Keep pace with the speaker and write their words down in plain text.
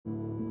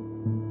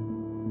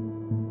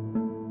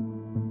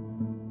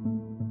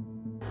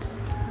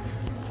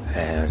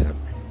Hey, what's up?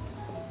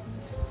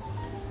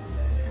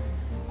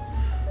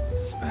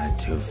 It's about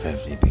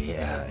 2:50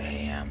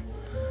 a.m.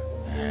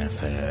 and I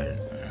figured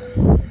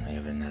I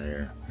have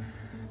another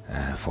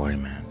 40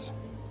 minutes.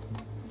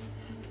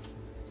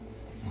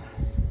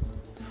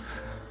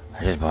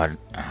 I just bought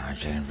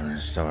chicken from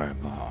the store,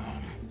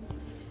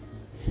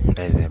 but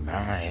basically,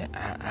 apparently,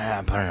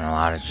 I put in a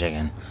lot of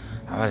chicken.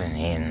 I wasn't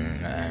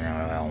eating,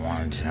 I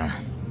wanted to.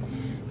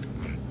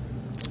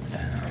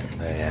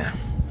 But yeah.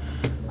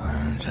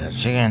 So the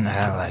chicken,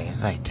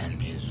 it's like 10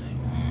 pieces. Like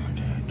 1,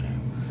 2, 3,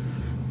 4,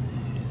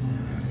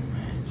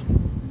 5, 6, 7,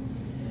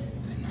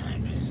 8,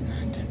 9 pieces,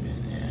 9, 10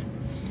 pieces,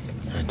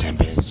 yeah. 10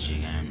 pieces of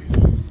chicken.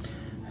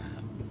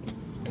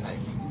 Like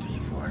 $3,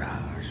 $4.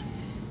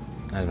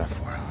 That's about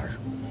 $4.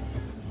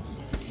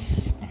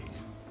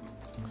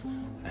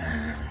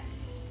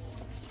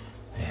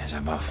 Yeah, so I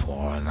bought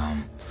 4 of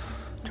them.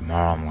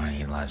 Tomorrow I'm gonna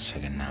eat less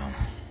chicken now.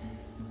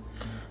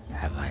 I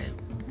have like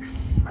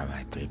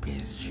 3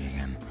 pieces of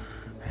chicken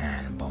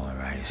and a bowl of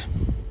rice.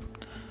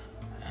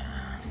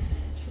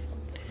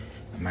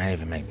 I might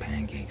even make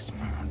pancakes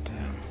tomorrow too.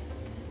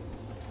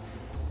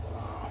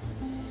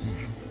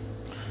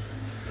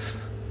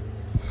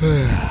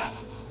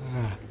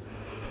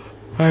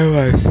 I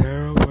like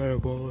syrup and a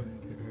bowl of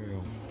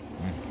cereal.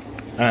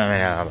 I don't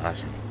know how about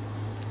it.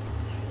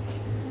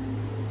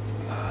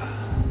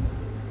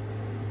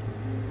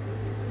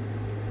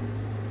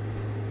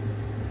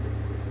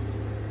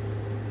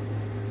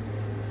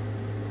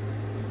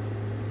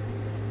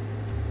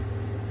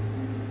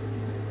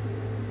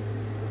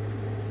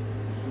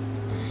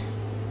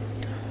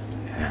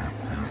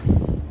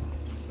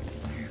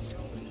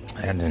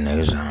 I had the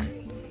news on.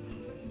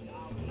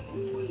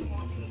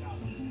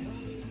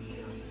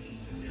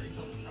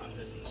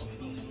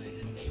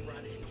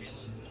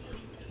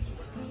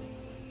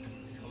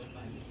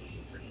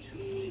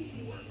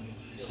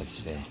 Let's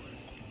see.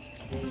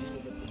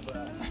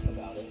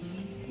 About it.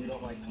 We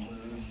don't like to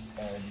lose,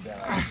 and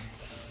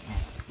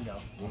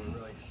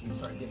we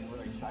started getting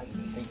really excited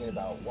and thinking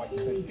about what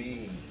could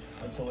be.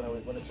 And so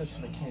when it just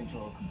sort of came to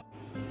a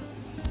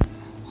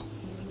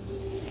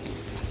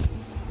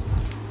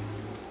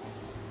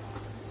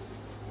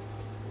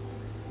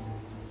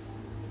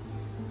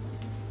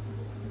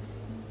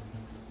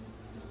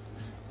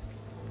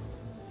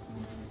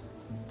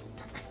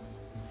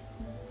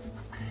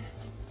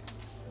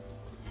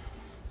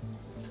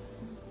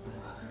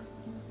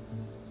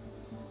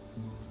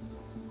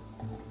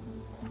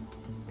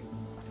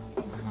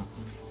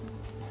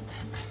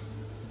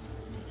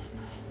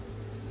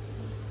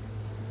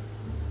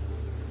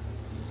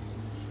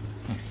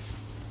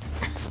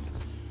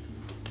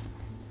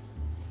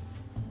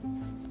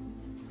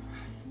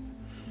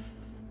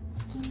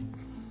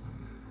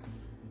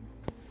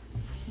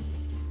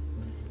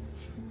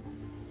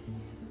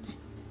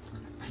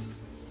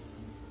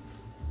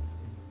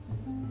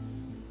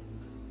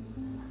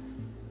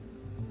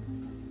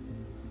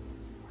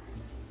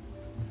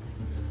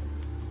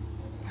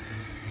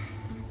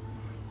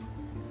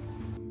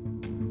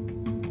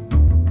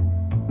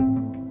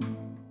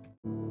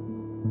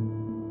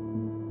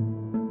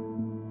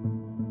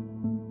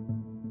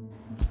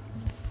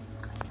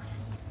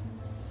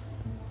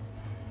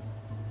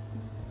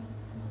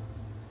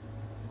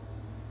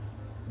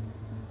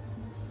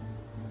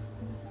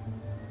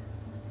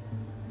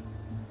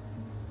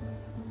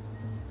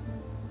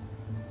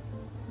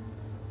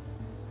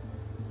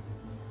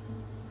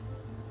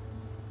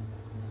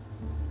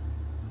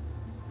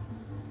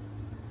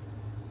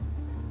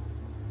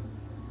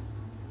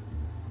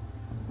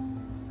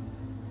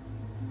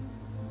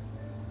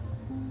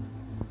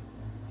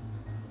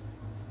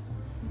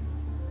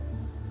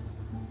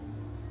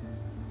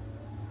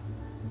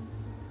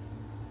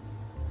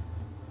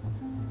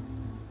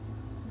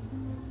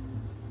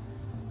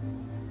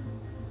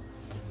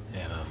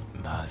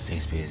About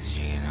 6 pieces of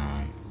chicken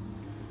on,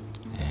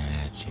 and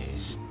I got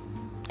cheese.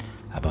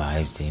 I bought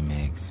iced tea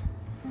mix,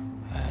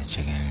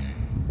 chicken,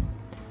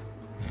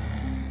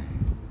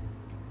 and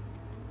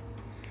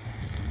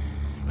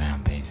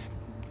ground beef.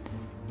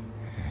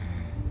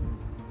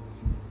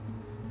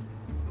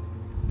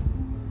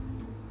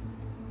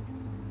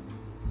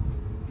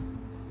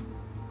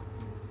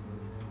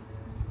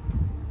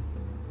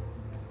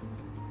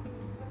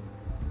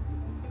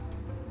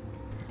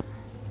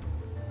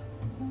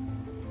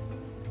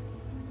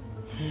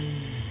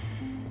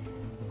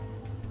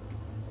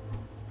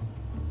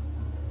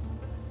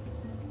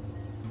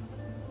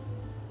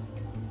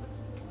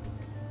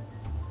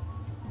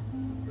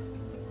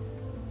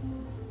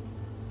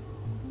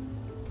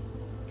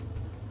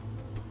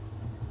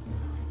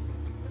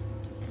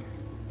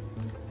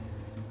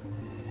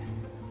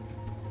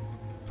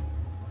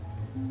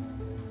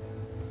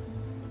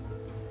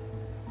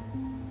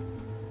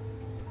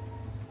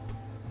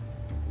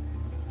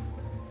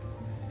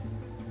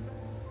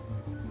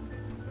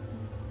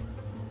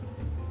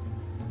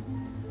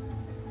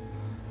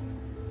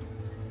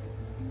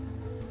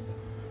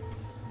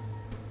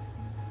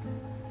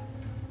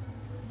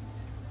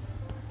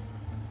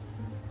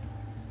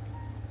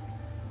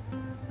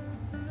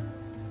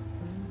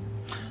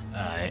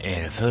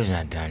 Yeah, the food's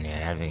not done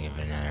yet. I have to give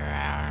it another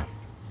hour.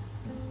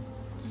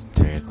 It's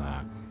 3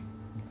 o'clock.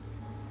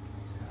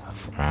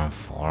 Around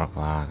 4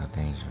 o'clock, I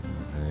think the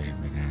food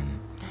should be done.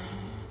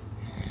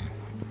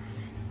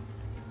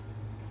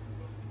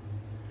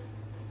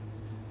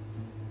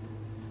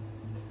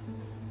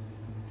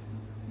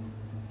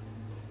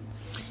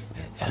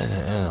 It was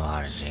a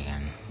lot of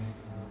chicken.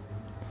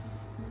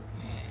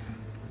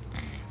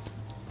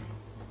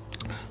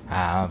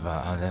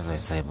 I'll definitely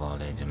sleep all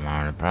day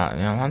tomorrow.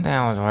 One thing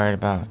I was worried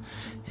about,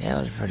 it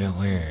was pretty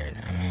weird.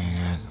 I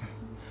mean,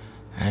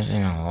 I just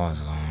didn't know what was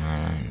going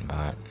on,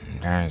 but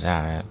it turns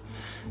out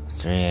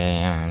it's 3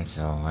 a.m. I'm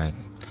still awake,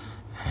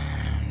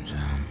 and so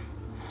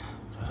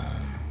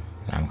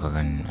I'm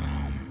cooking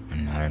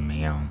another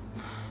meal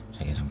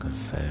to get some good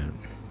food.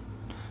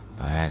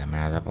 But heck, I mean,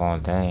 I was up all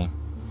day,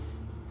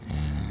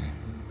 and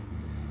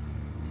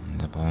I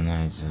was up all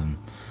night, so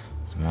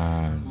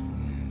tomorrow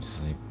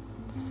sleep.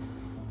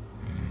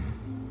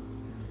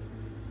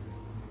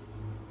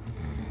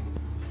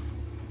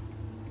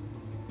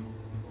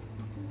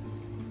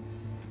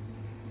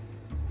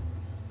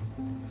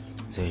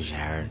 So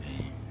showered.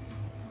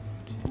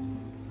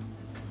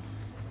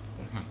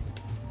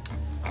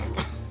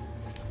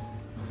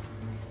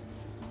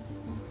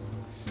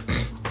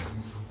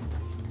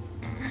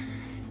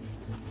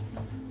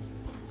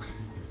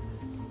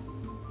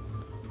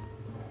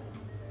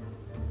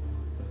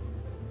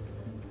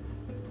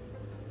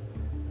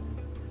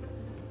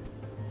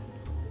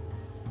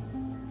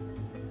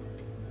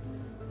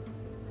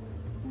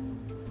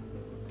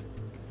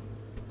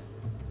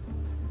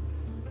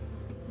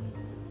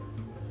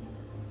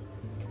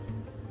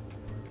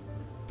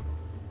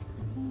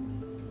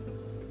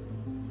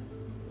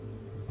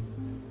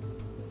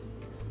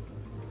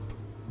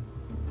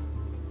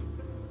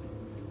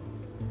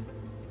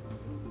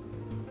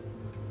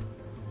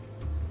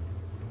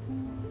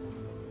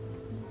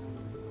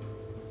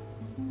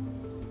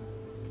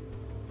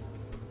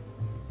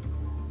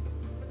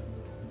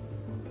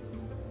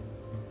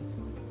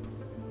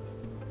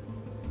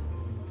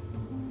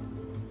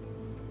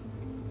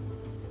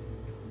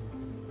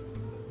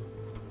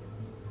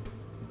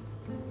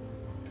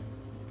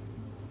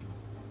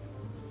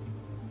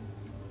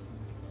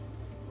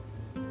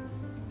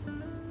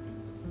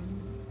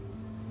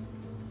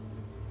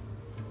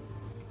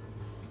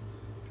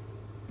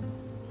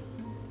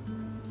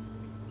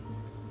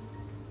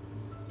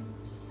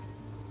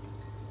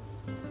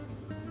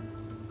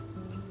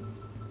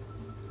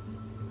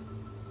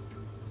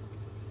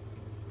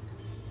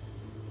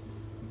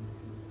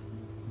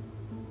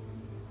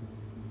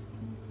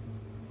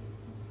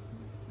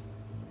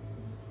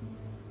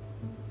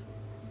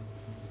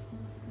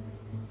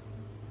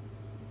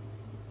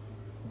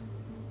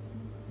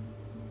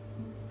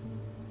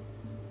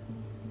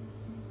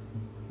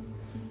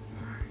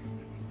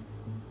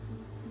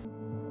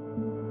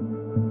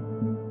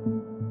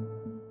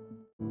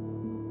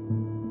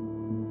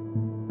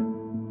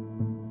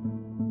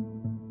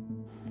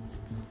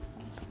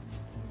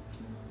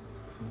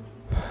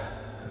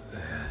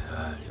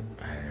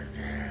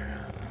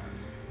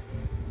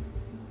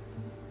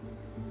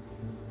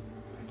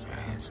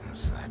 Some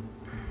sleep.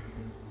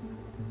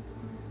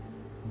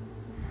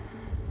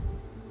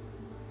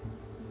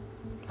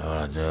 What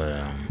I'll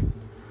do,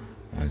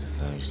 once the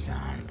food's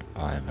done,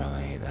 I'll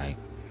probably eat like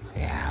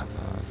half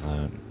of the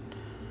food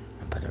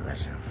and put the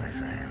rest in the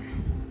refrigerator.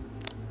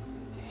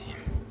 Yeah.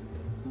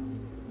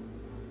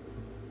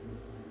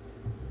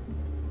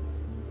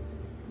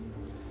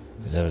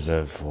 This is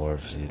episode 4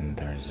 of season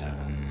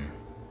 37.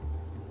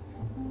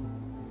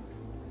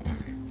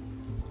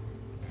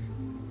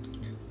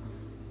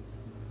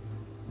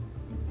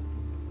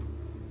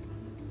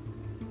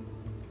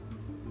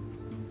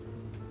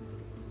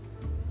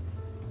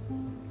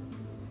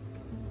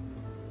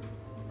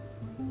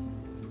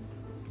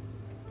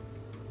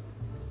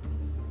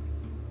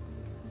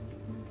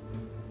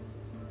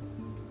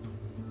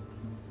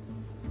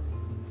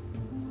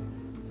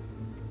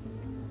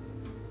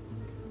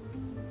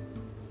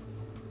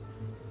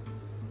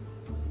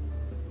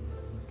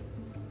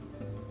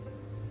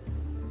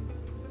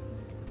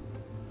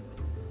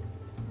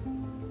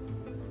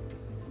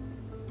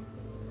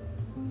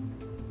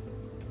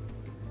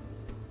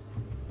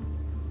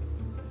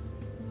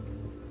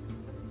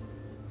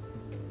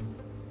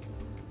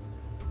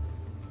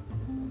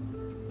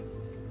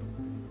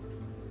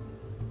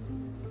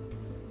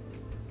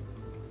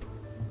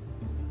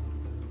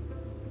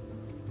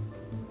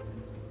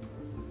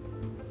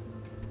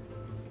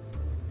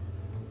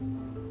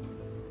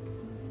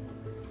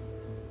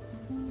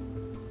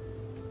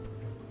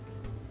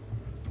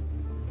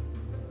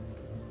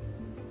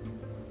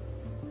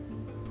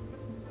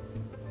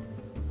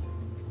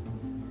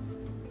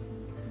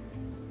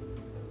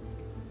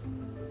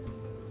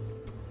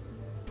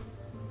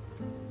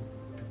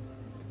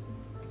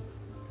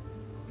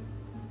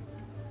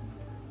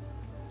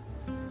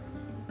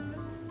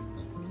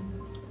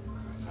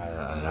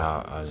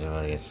 I was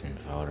able to get some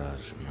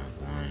photos from my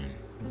phone.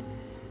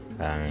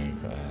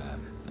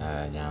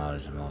 I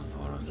downloaded some old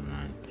photos of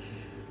mine.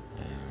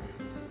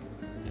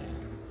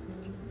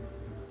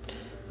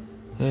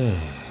 The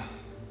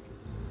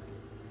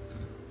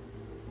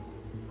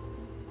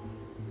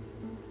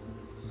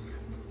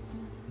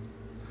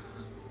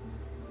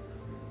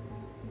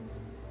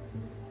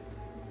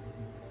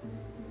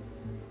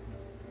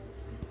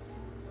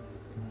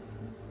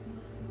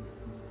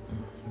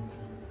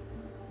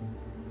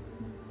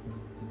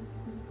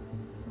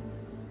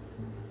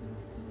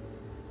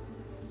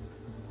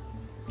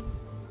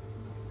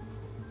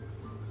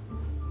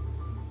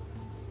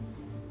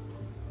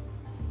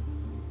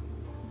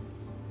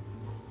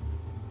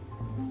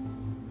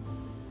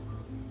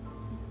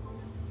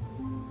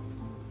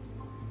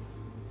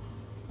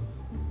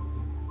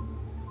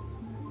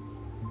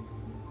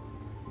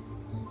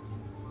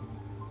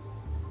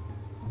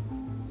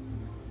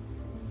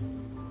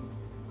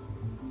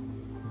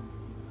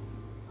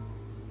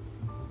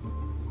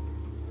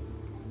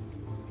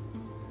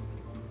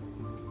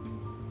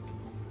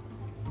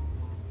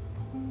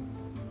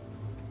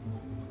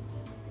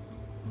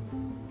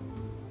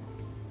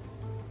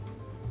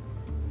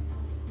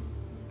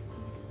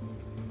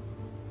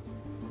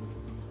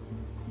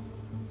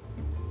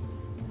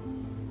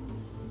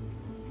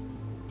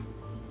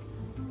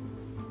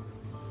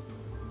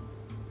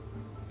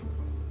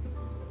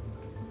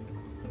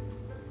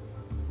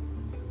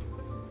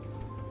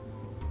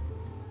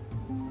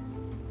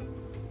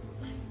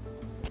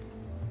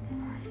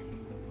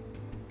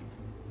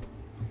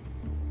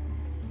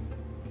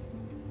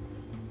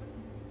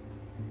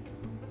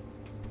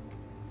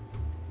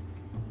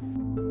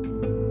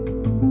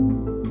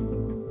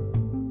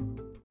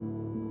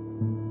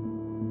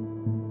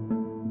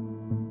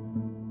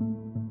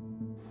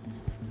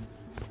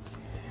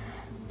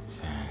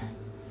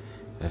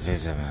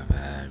face of my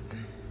bed.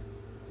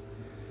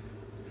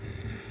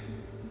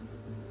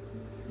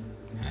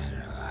 And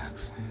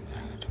relax. Then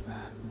I go to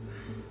bed.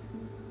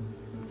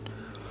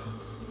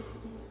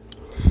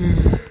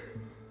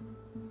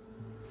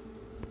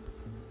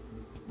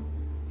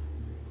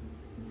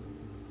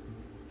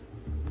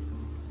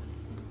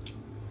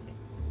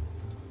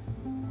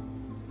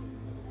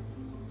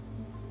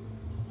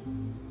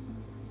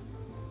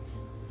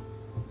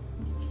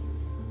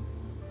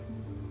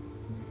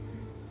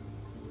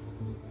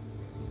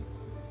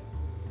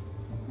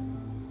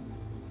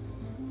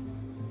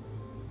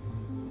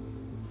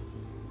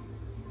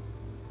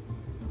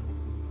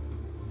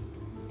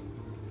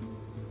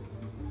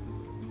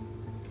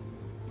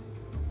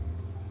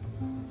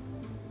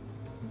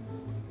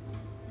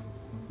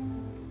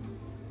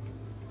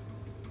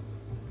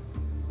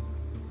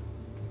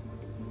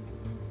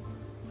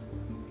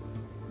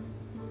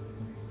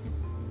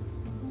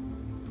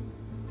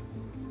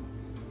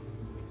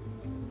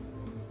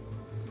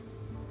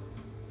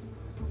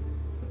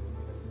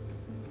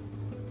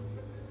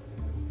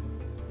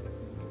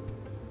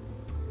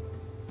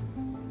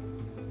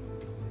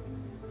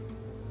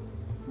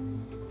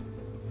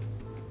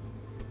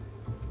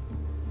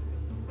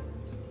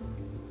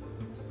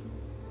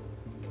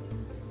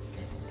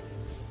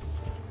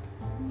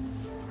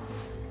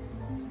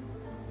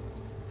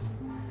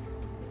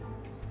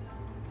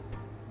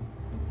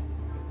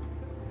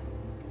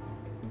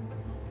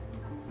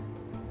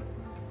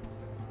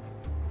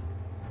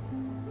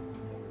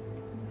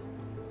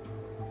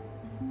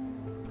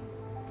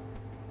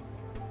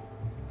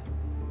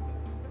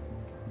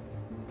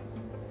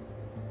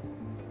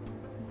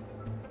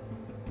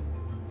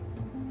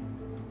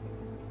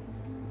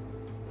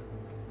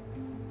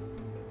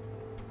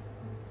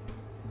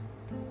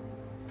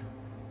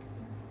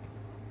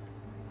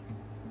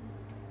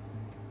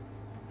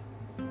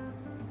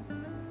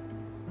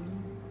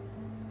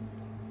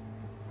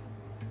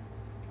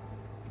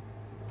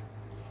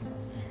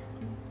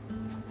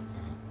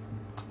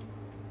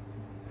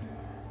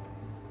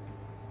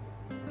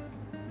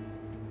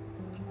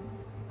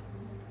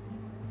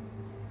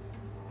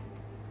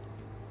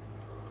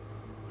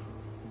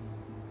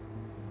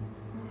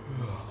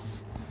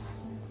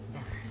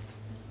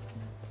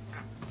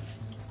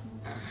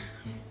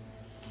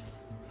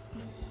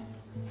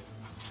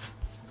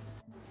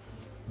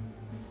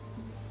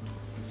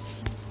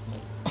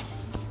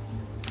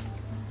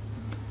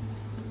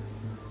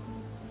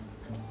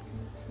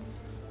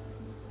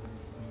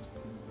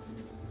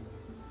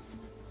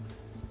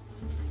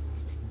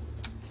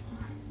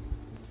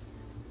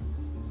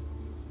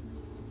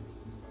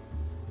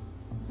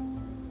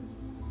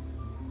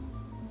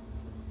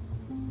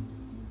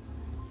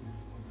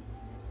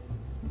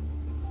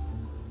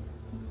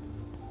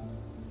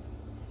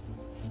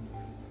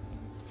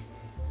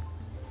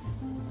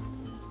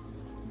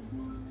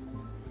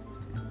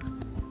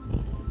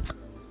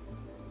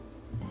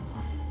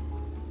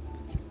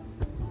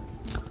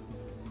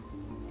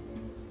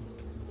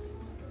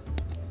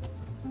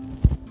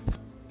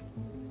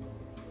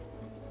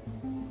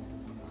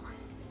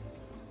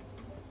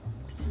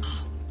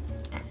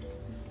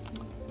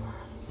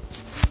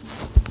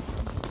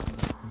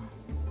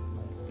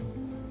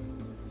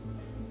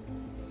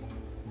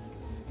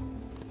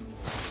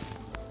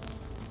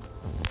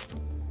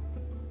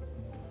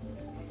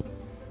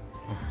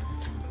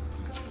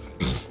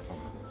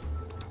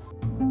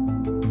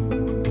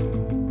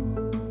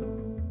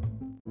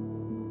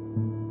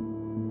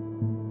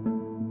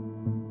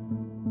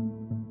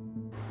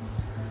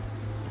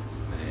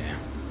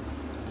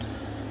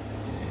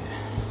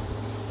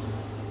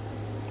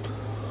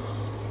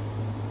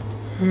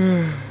 I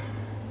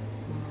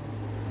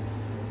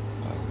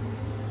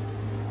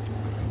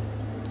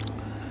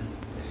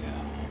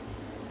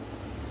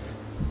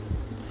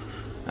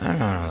don't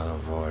know what I'm looking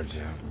forward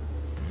to.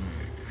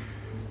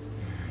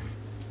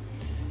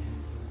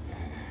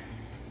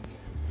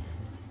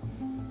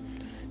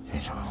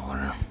 Need some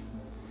water.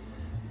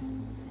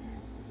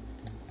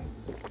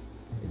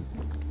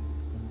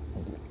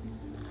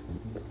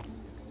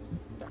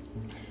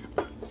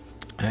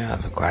 I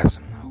have a glass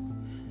of milk.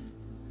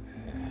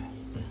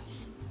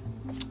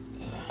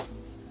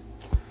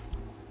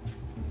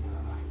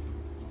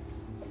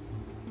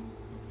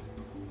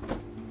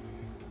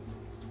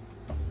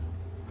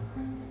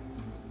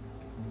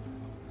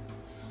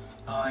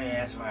 Oh yeah,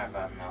 that's right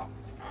about milk.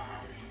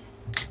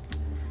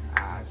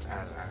 I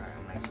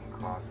gotta make some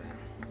coffee.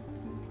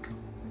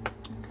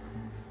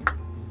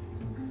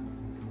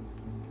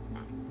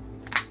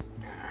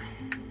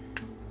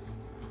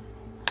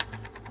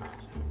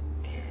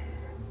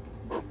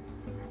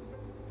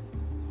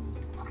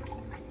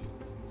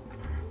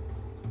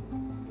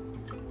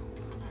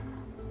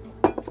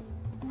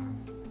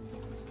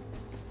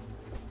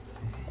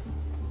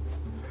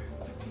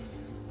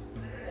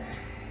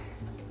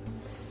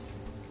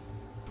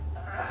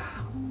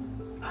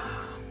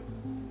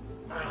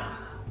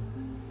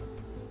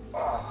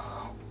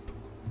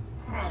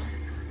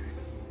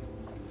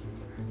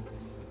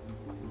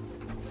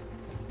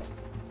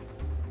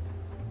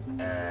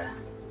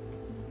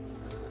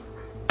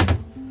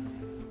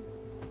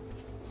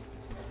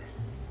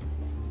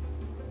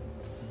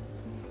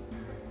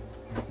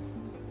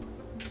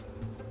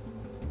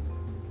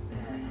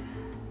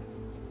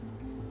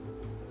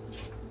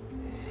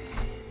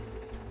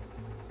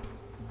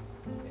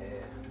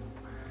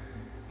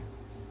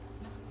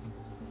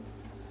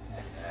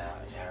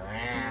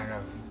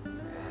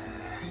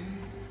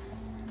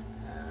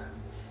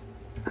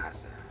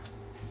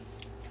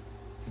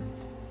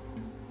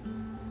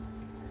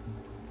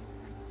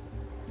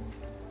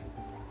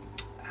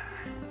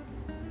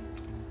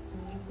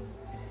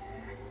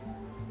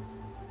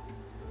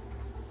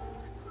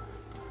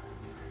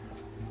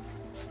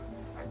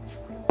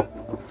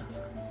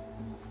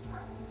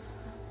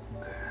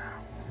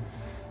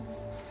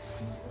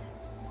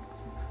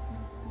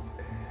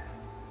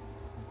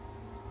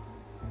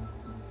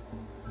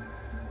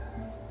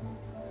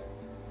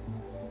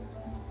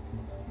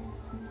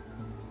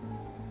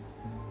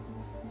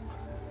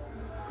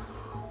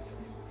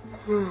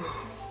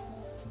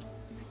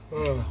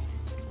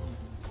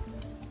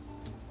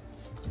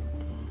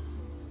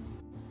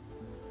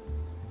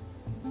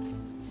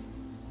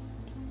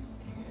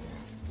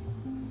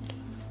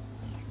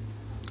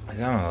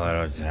 I'm a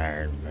little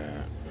tired,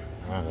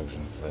 but I'll cook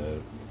some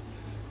food.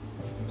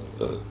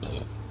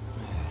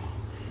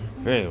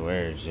 Pretty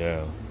weird,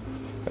 Joe.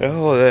 The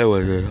whole day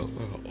was just,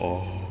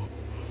 oh.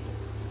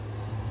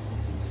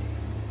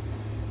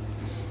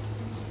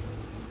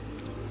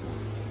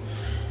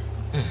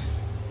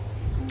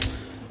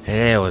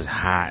 Today it was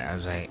hot. I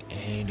was like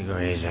 80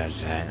 degrees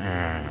outside.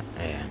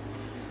 Yeah.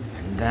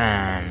 And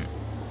then,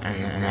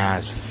 and now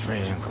it's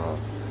freezing cold.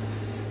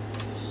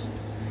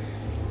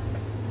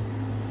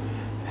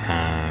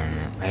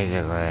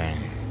 Basically,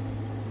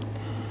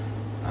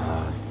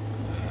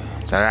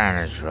 so I got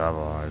into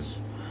trouble. I was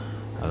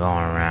going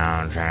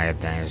around trying to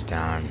get things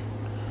done.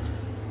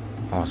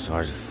 All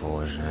sorts of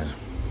foolishness.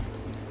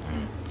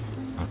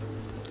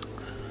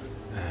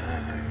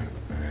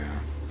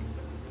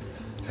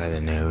 Had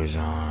the news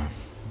on.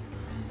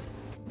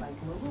 By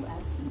global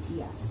X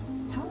ETFs,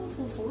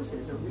 powerful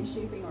forces are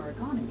reshaping our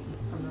economy,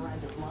 from the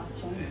rise of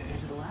blockchain and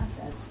digital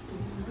assets to the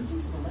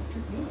emergence of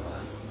electric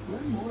vehicles.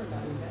 Learn more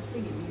about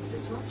investing in these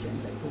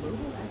disruptions at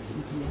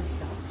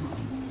globalxetfs.com.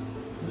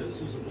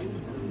 This is a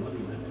Bloomberg Money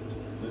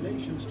Minute. The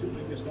nation's two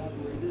biggest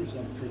operators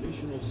of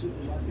traditional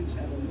supermarkets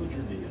have a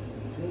merger deal.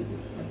 Kroger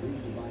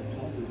agreed to buy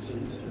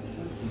Albertsons for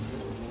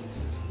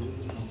 $24.6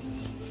 billion.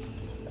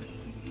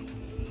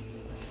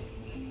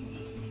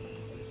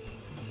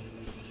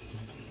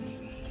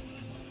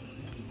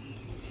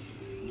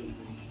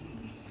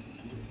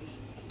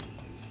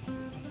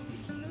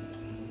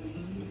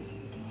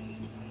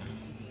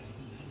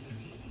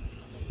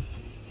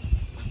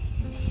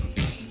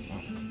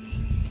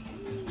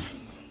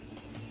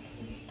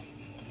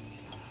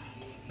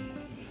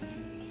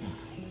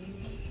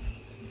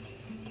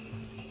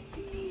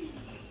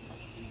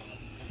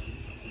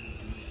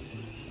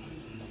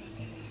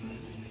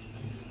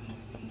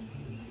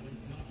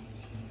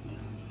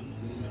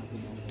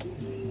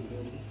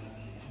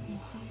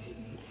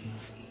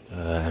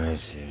 Let me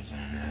see what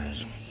that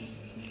is.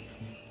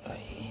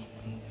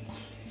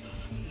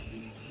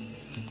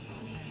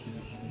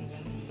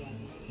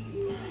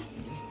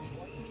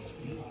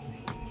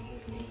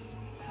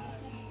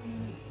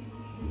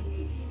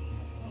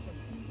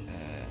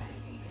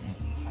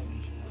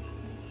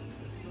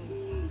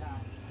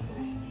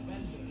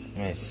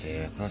 Let me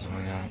see. Close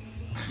one out.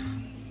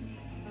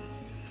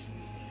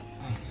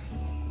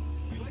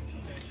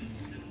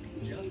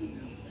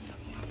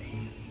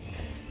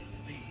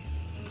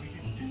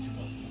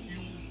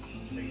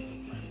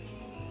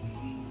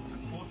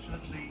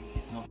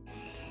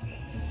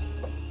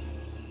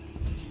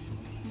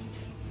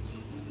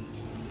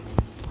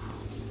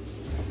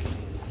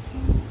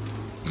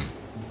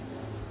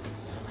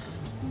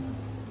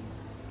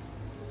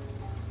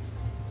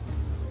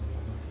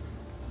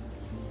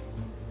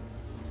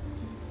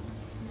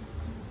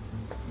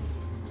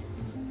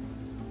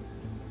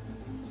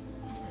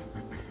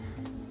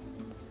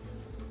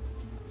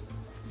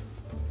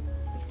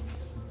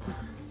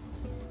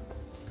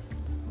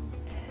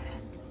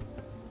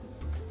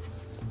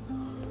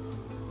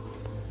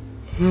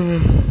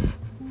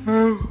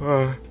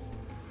 It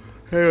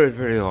was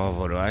pretty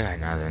awful, though. I got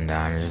nothing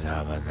down. Just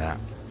thought about that.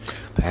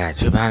 But I got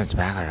 2 pounds of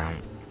tobacco down.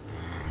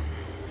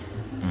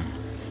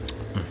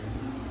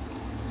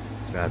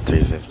 It's about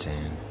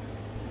 3:15.